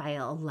happen if I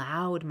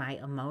allowed my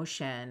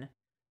emotion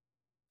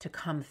to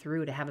come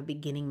through, to have a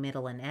beginning,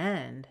 middle, and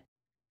end,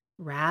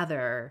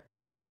 rather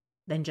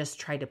than just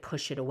try to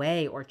push it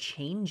away or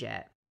change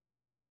it?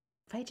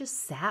 If I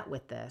just sat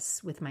with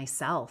this, with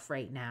myself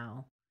right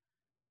now,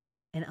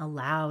 and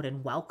allowed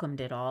and welcomed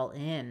it all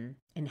in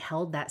and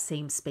held that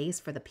same space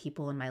for the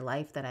people in my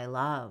life that I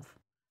love,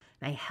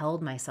 and I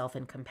held myself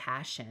in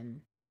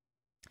compassion,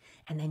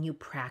 and then you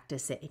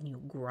practice it and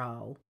you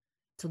grow.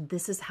 So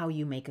this is how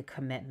you make a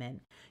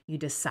commitment. You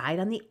decide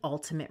on the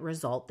ultimate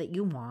result that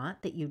you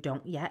want, that you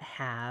don't yet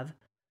have.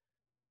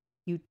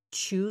 You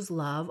choose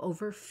love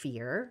over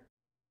fear.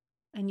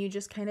 And you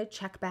just kind of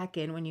check back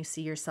in when you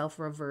see yourself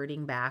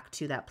reverting back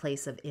to that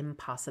place of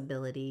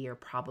impossibility or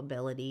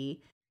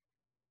probability.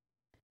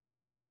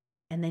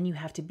 And then you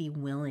have to be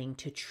willing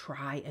to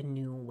try a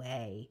new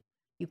way.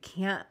 You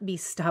can't be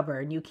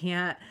stubborn. You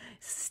can't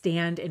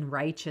stand in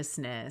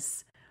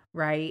righteousness,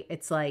 right?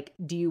 It's like,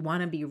 do you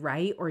want to be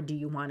right or do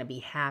you want to be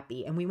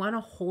happy? And we want to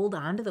hold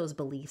on to those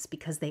beliefs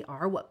because they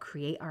are what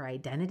create our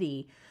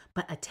identity.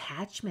 But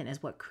attachment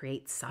is what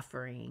creates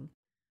suffering.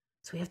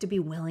 So we have to be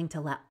willing to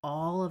let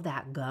all of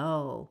that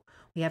go.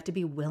 We have to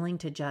be willing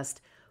to just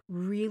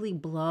really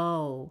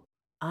blow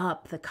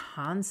up the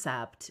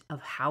concept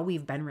of how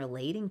we've been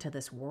relating to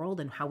this world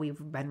and how we've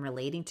been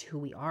relating to who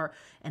we are,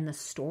 and the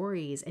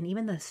stories, and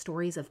even the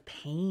stories of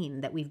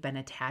pain that we've been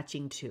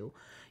attaching to.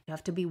 You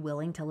have to be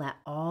willing to let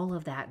all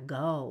of that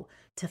go,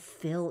 to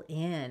fill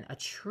in a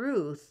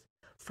truth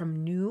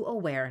from new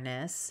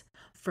awareness,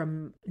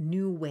 from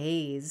new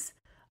ways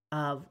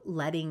of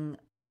letting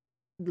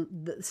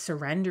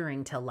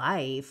surrendering to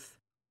life,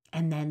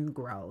 and then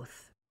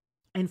growth.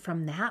 And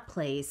from that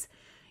place,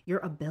 your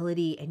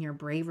ability and your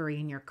bravery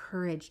and your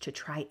courage to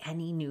try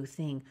any new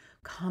thing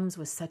comes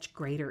with such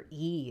greater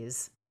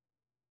ease,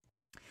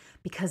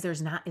 because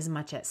there's not as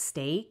much at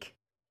stake,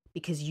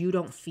 because you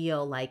don't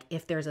feel like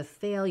if there's a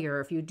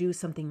failure, if you do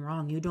something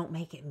wrong, you don't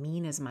make it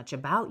mean as much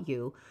about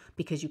you,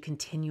 because you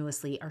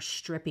continuously are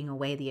stripping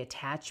away the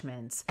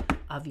attachments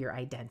of your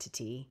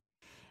identity.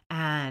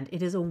 And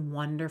it is a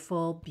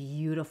wonderful,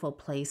 beautiful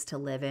place to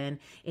live in.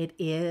 It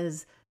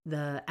is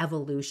the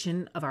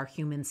evolution of our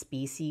human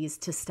species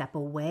to step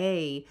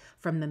away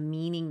from the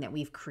meaning that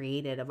we've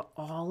created of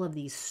all of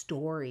these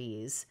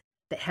stories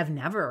that have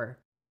never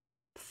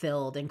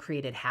filled and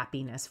created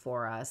happiness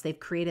for us. They've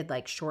created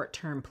like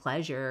short-term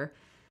pleasure.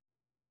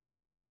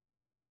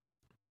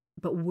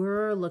 But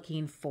we're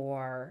looking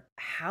for,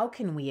 how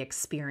can we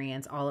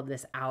experience all of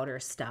this outer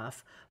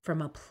stuff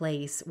from a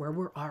place where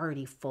we're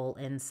already full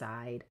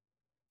inside?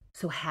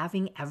 So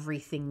having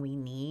everything we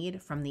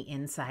need from the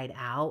inside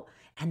out,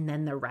 and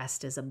then the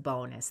rest is a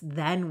bonus.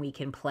 Then we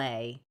can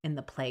play in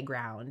the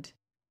playground,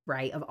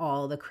 right? Of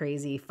all the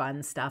crazy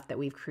fun stuff that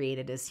we've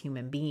created as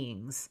human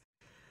beings.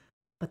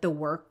 But the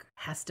work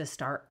has to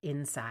start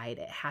inside.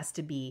 It has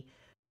to be,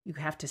 you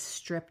have to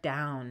strip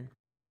down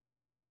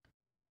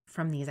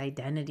from these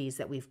identities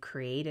that we've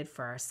created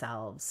for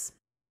ourselves.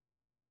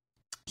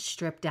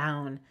 Strip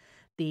down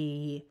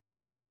the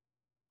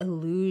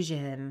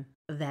illusion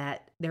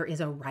that there is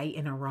a right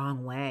and a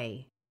wrong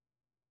way.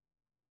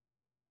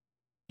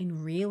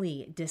 And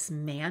really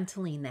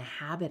dismantling the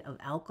habit of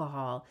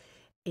alcohol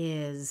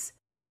is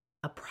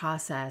a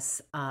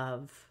process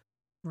of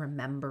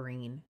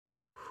remembering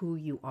who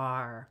you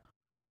are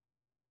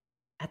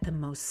at the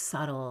most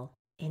subtle,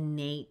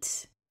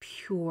 innate,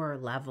 pure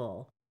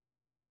level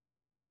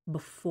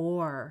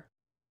before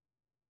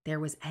there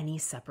was any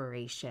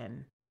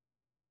separation,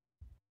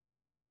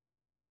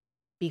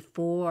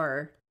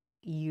 before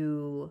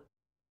you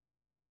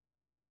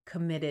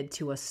committed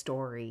to a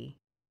story.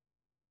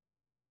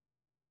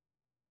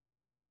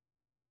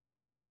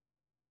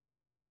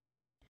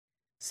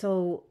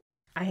 So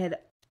I had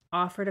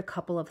offered a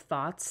couple of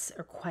thoughts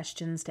or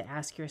questions to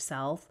ask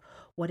yourself.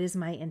 What is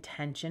my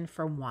intention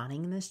for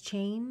wanting this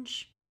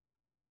change?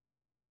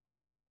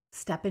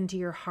 Step into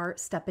your heart,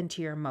 step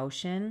into your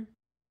emotion.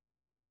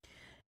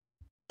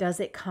 Does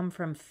it come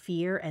from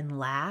fear and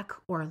lack,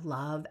 or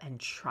love and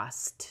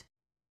trust?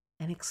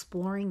 And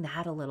exploring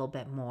that a little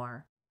bit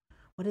more.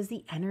 What is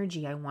the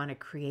energy I want to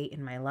create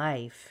in my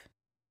life?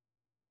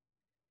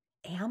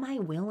 Am I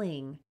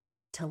willing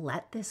to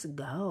let this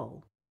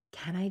go?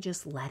 Can I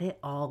just let it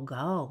all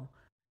go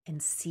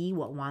and see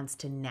what wants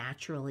to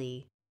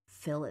naturally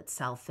fill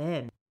itself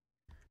in?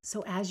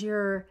 So as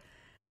you're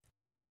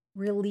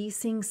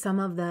releasing some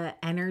of the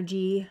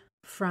energy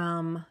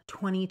from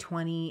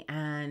 2020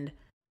 and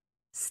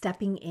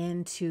stepping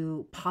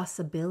into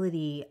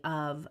possibility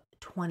of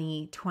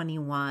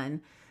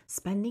 2021,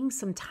 spending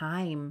some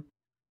time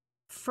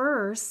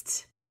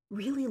first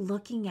really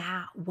looking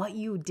at what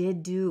you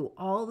did do,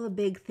 all the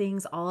big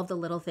things, all of the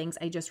little things.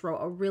 I just wrote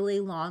a really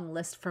long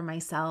list for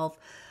myself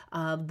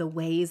of the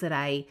ways that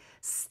I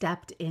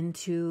stepped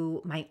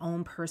into my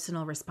own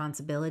personal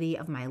responsibility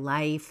of my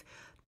life,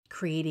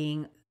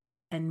 creating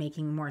and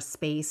making more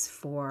space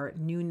for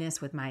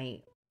newness with my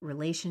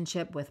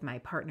relationship with my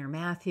partner,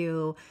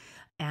 Matthew,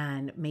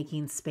 and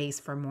making space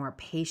for more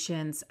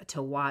patience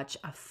to watch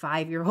a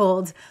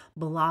 5-year-old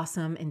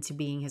blossom into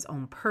being his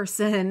own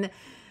person,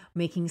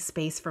 making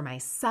space for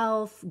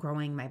myself,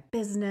 growing my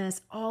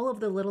business, all of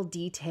the little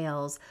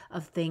details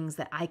of things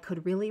that I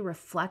could really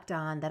reflect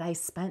on that I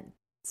spent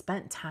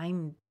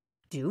time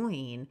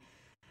doing.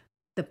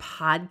 The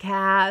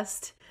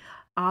podcast,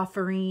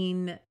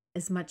 offering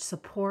as much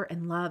support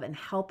and love and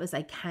help as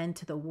I can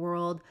to the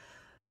world,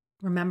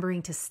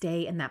 remembering to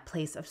stay in that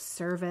place of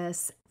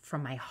service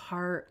from my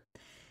heart.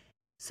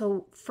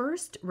 So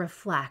first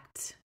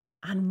reflect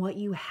on what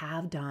you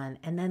have done,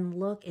 and then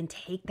look and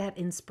take that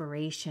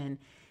inspiration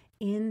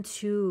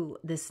into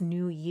this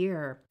new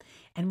year.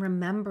 And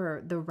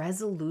remember, the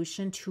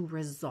resolution to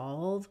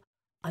resolve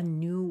a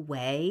new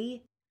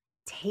way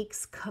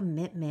takes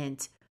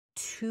commitment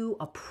to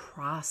a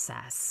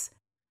process,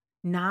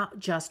 not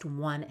just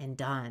one and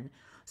done.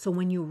 So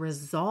when you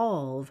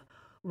resolve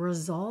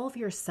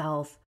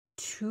yourself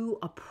to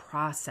a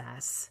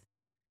process,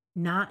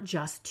 not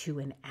just to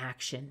an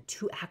action,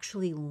 to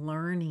actually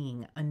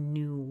learning a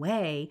new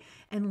way.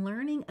 And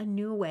learning a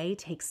new way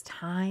takes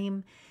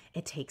time,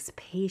 it takes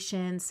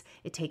patience,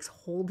 it takes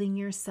holding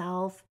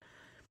yourself,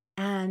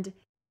 and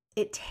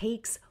it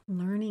takes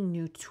learning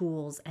new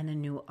tools and a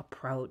new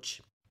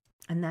approach.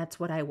 And that's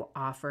what I will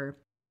offer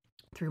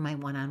through my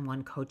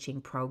one-on-one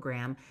coaching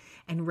program.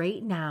 And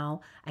right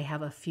now, I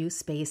have a few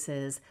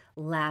spaces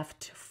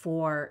left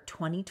for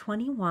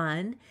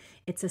 2021.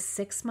 It's a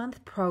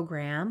 6-month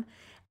program,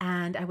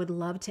 and I would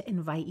love to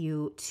invite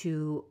you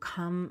to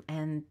come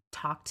and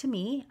talk to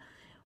me.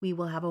 We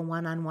will have a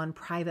one-on-one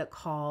private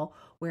call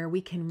where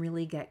we can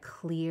really get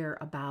clear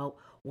about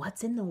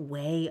what's in the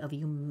way of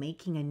you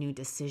making a new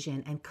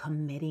decision and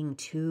committing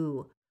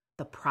to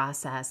the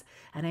process.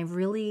 And I've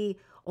really,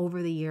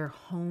 over the year,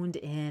 honed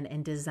in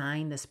and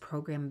designed this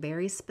program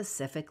very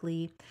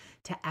specifically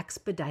to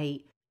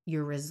expedite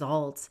your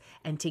results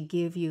and to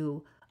give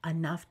you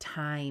enough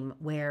time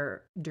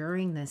where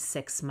during this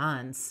 6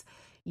 months,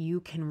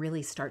 you can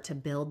really start to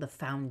build the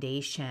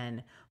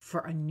foundation for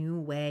a new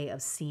way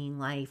of seeing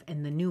life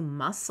and the new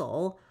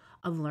muscle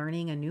of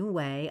learning a new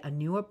way, a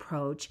new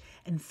approach,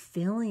 and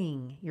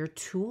filling your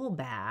tool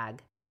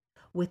bag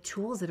with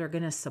tools that are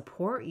going to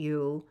support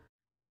you,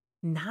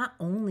 not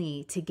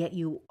only to get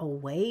you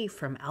away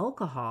from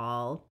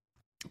alcohol,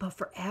 but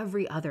for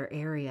every other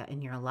area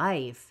in your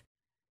life,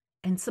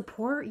 and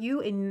support you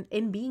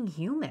in being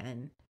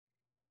human.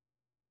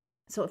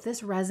 So if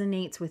this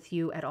resonates with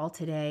you at all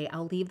today,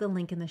 I'll leave the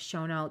link in the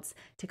show notes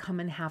to come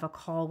and have a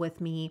call with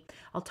me.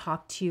 I'll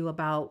talk to you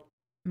about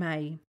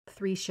my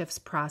 3 shifts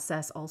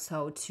process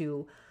also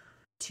to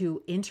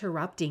to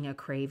interrupting a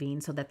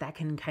craving so that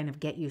can kind of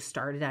get you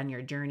started on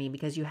your journey,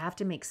 because you have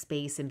to make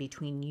space in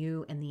between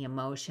you and the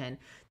emotion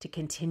to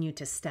continue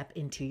to step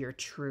into your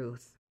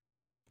truth.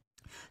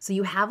 So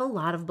you have a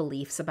lot of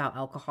beliefs about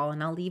alcohol,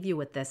 and I'll leave you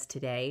with this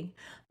today,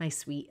 my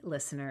sweet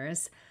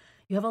listeners.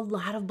 You have a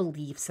lot of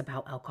beliefs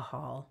about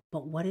alcohol,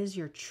 but what is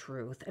your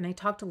truth? And I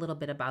talked a little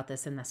bit about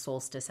this in the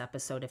solstice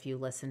episode, if you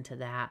listen to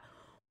that.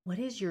 What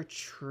is your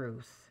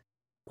truth?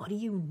 What do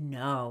you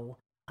know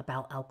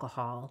about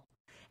alcohol?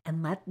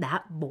 And let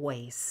that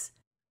voice,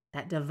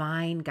 that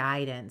divine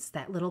guidance,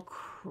 that little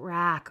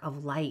crack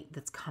of light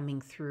that's coming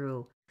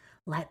through,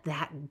 let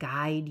that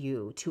guide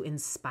you, to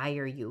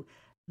inspire you.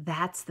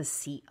 That's the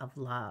seat of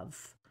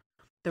love.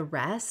 The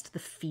rest, the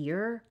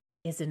fear,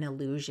 is an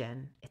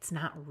illusion. It's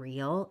not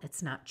real.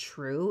 It's not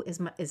true.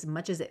 As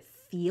much as it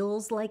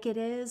feels like it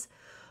is,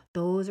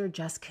 those are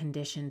just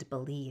conditioned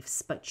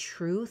beliefs. But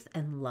truth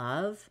and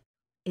love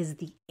is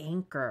the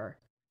anchor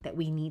that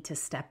we need to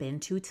step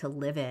into, to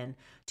live in,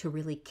 to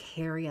really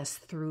carry us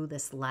through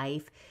this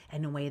life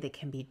in a way that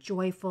can be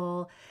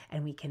joyful,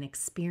 and we can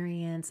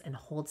experience and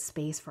hold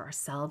space for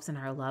ourselves and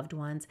our loved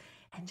ones,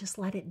 and just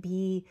let it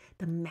be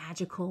the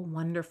magical,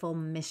 wonderful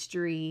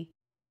mystery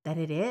that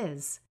it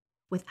is,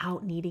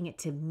 without needing it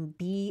to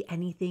be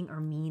anything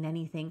or mean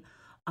anything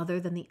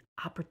other than the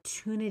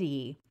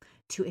opportunity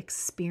to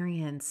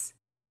experience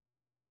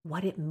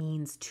what it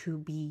means to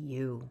be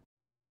you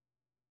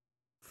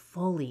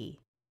fully.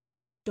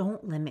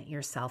 Don't limit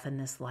yourself in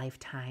this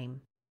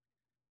lifetime.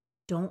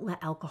 Don't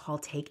let alcohol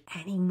take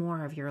any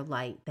more of your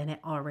light than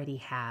it already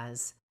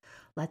has.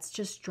 Let's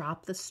just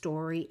drop the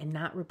story and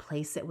not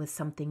replace it with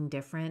something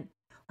different.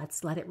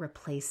 Let's let it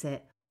replace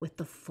it with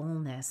the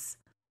fullness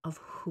of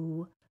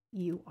who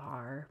you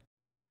are.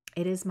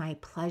 It is my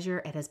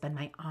pleasure. It has been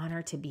my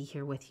honor to be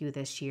here with you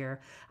this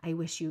year. I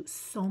wish you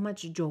so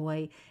much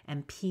joy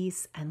and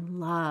peace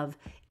and love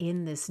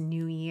in this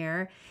new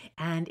year.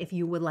 And if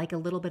you would like a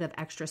little bit of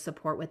extra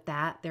support with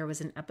that, there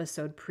was an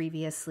episode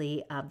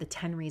previously of the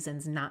 10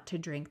 reasons not to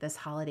drink this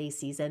holiday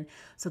season.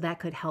 So that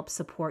could help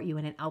support you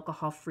in an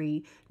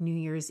alcohol-free New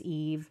Year's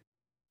Eve.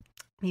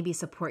 Maybe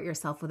support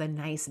yourself with a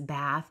nice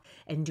bath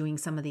and doing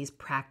some of these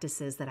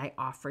practices that I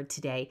offered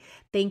today.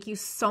 Thank you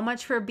so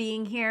much for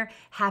being here.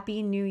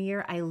 Happy New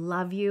Year. I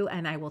love you,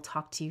 and I will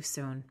talk to you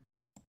soon.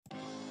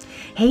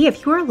 Hey,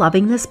 if you are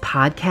loving this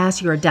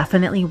podcast, you are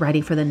definitely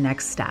ready for the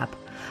next step.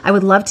 I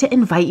would love to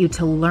invite you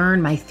to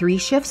learn my 3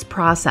 shifts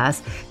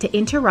process to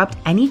interrupt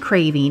any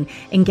craving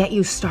and get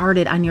you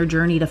started on your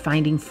journey to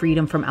finding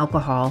freedom from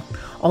alcohol.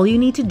 All you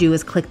need to do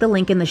is click the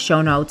link in the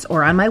show notes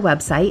or on my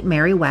website,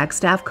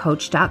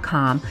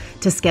 marywagstaffcoach.com,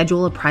 to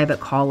schedule a private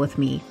call with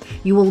me.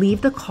 You will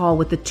leave the call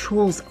with the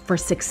tools for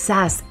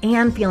success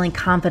and feeling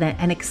confident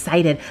and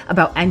excited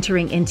about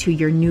entering into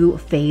your new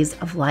phase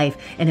of life,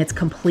 and it's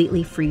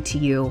completely free to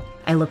you.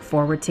 I look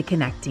forward to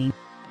connecting.